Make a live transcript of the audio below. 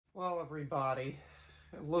Well, everybody,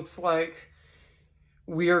 it looks like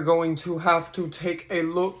we are going to have to take a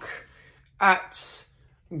look at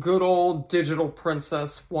good old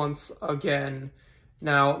DigitalPrincxss once again.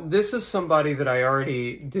 Now, this is somebody that I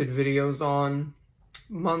already did videos on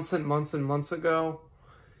months and months and months ago.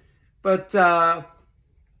 But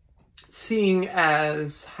seeing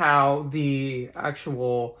as how the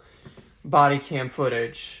actual body cam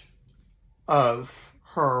footage of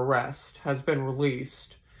her arrest has been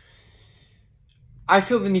released, I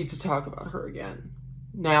feel the need to talk about her again.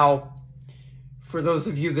 Now, for those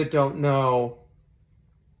of you that don't know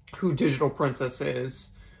who DigitalPrincxss is,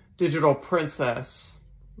 DigitalPrincxss,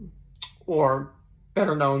 or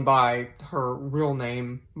better known by her real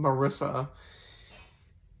name, Marissa,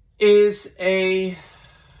 is a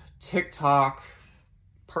TikTok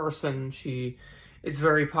person. She is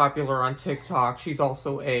very popular on TikTok. She's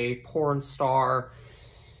also a porn star.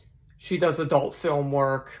 She does adult film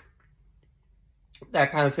work,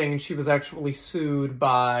 that kind of thing. And she was actually sued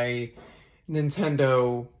by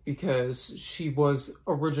Nintendo because she was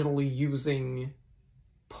originally using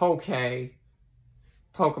Pokemon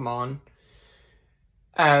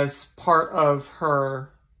as part of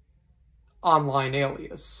her online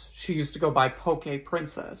alias. She used to go by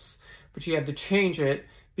Princess, but she had to change it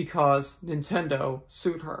because Nintendo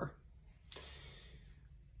sued her.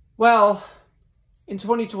 Well, in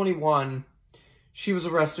 2021, she was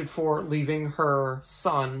arrested for leaving her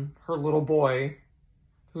son, her little boy,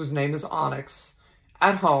 whose name is Onyx,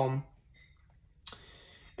 at home,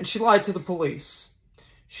 and she lied to the police.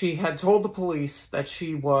 She had told the police that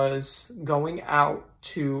she was going out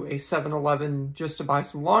to a 7-Eleven just to buy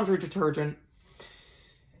some laundry detergent,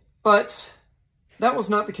 but that was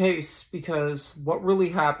not the case, because what really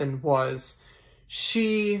happened was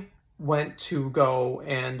she went to go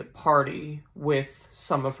and party with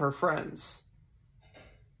some of her friends.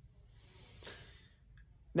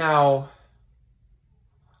 Now,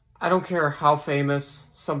 I don't care how famous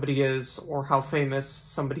somebody is or how famous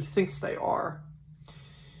somebody thinks they are.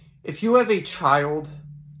 If you have a child,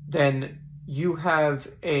 then you have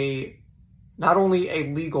not only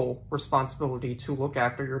a legal responsibility to look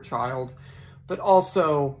after your child, but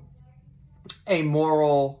also a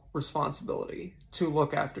moral responsibility to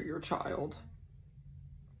look after your child.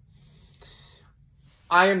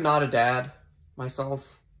 I am not a dad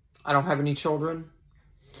myself. I don't have any children.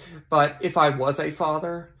 But if I was a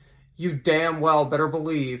father, you damn well better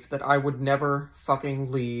believe that I would never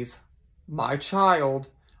fucking leave my child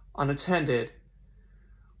unattended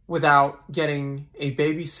without getting a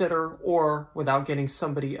babysitter or without getting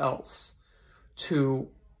somebody else to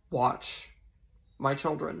watch my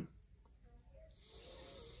children.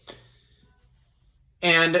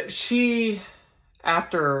 And she,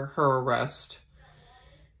 after her arrest,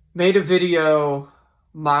 made a video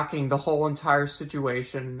mocking the whole entire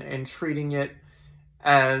situation and treating it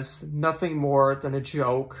as nothing more than a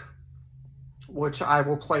joke, which I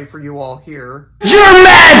will play for you all here. You're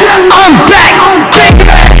mad! I'm back!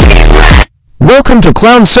 Take that! Welcome to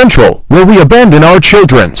Clown Central, where we abandon our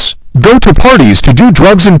children's. Go to parties to do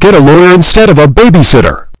drugs and get a lawyer instead of a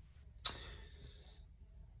babysitter.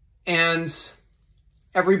 And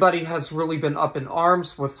everybody has really been up in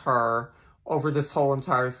arms with her over this whole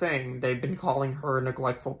entire thing. They've been calling her a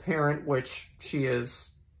neglectful parent, which she is.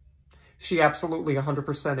 She absolutely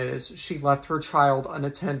 100% is. She left her child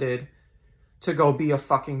unattended to go be a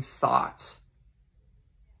fucking thought.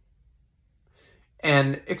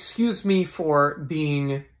 And excuse me for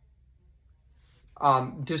being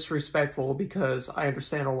disrespectful, because I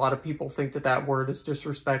understand a lot of people think that that word is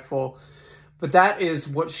disrespectful, but that is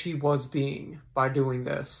what she was being by doing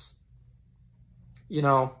this. You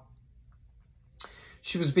know,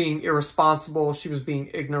 she was being irresponsible, she was being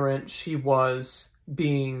ignorant, she was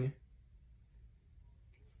being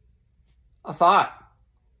a thought.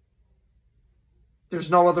 There's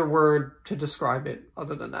no other word to describe it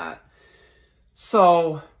other than that.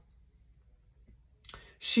 So,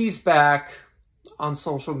 she's back on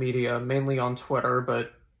social media, mainly on Twitter,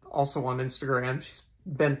 but also on Instagram. She's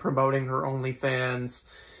been promoting her OnlyFans.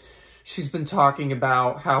 She's been talking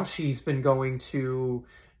about how she's been going to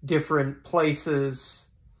different places,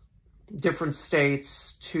 different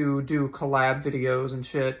states to do collab videos and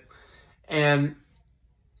shit. And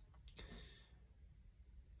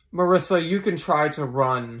Marissa, you can try to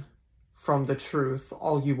run from the truth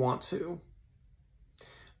all you want to.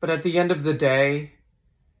 But at the end of the day,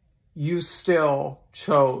 you still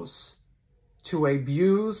chose to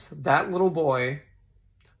abuse that little boy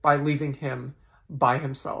by leaving him by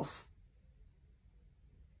himself.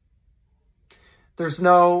 There's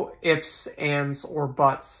no ifs, ands, or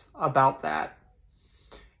buts about that.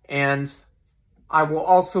 And I will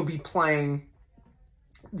also be playing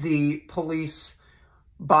the police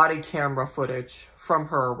body camera footage from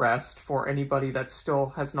her arrest for anybody that still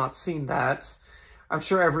has not seen that. I'm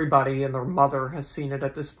sure everybody and their mother has seen it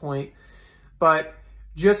at this point, but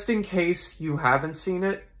just in case you haven't seen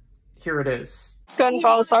it, here it is. Go ahead and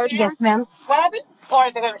follow Sarge. Yes, ma'am. What happened? Or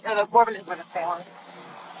is it the foreman is going to stay on?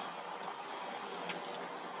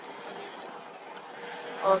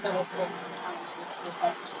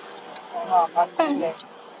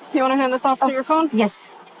 You want to hand this off to your phone? Yes.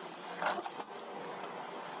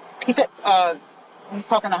 He said, he's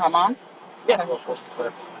talking to her mom? Yeah.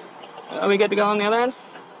 Are we good to go on the other end?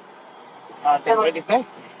 What did he say?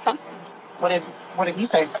 Huh? What did he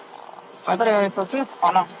say? I thought I already spoke to you.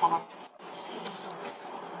 Oh, no.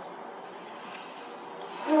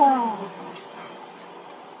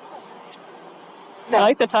 I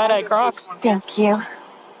like the tie-dye Crocs. Thank you.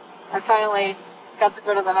 I finally got to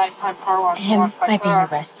go to the nighttime car wash. Him might be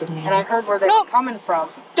arrested, And I man. heard where they were coming from.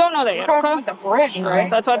 Don't know that yet, From okay? the bridge, right?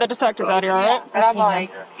 That's why the detective's out here, alright? And I'm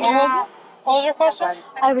like, yeah. What was your question?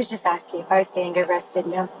 I was just asking if I was getting arrested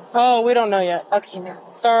now. Oh, we don't know yet. Okay, no.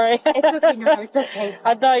 Sorry. It's okay, no, it's okay.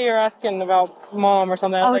 I thought you were asking about mom or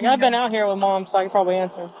something. I was like, no, I've been no. out here with mom, so I can probably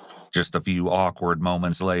answer. Just a few awkward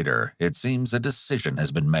moments later, it seems a decision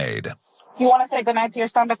has been made. You want to say goodnight to your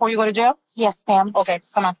son before you go to jail? Yes, ma'am. Okay,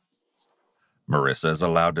 come on. Marissa is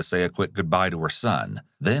allowed to say a quick goodbye to her son.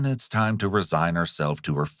 Then it's time to resign herself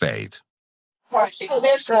to her fate. I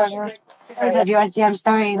love you, Auntie. I'm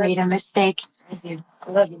sorry I made a mistake. I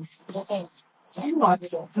love you.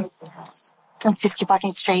 Just keep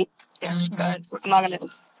walking straight. Yeah, good. I'm not going to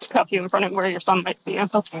cuff you in front of where your son might see you.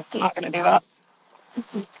 Okay. I'm not going to do that.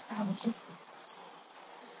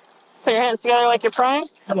 Put your hands together like you're praying.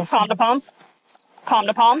 Yes. Palm to palm. Palm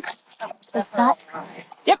to palm. Is that?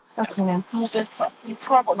 Yep. Okay, ma'am. Is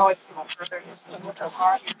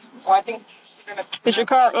your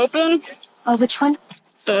car open? Oh, which one?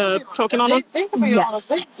 The Pokemon one?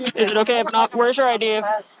 Yes. Is it okay if not? Where's your ID?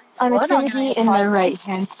 It's going to be in the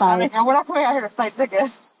right-hand side. We're not coming out here to cite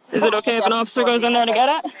tickets. Is it okay if an officer goes in there to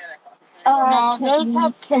get it?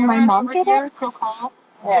 Can my mom get it?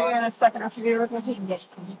 Yeah. In a second after you Yes.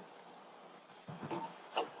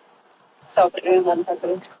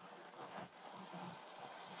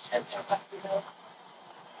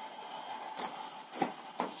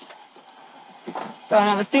 Do I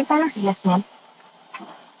have a seat for her? Yes, ma'am.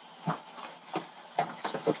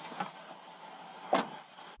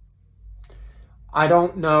 I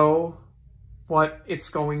don't know what it's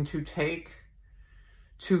going to take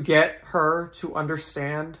to get her to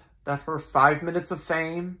understand that her 5 minutes of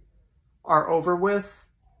fame are over with.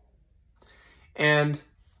 And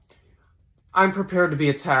I'm prepared to be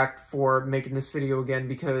attacked for making this video again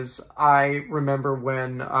because I remember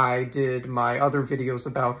when I did my other videos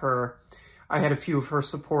about her, I had a few of her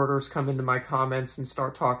supporters come into my comments and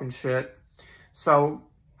start talking shit. So,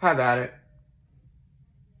 have at it.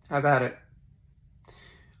 Have at it.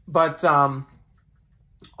 But,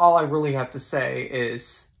 all I really have to say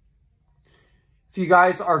is, if you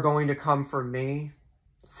guys are going to come for me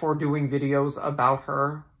for doing videos about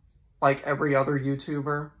her, like every other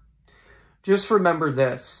YouTuber, just remember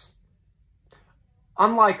this.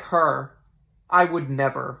 Unlike her, I would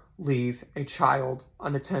never leave a child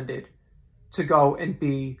unattended to go and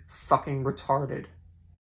be fucking retarded.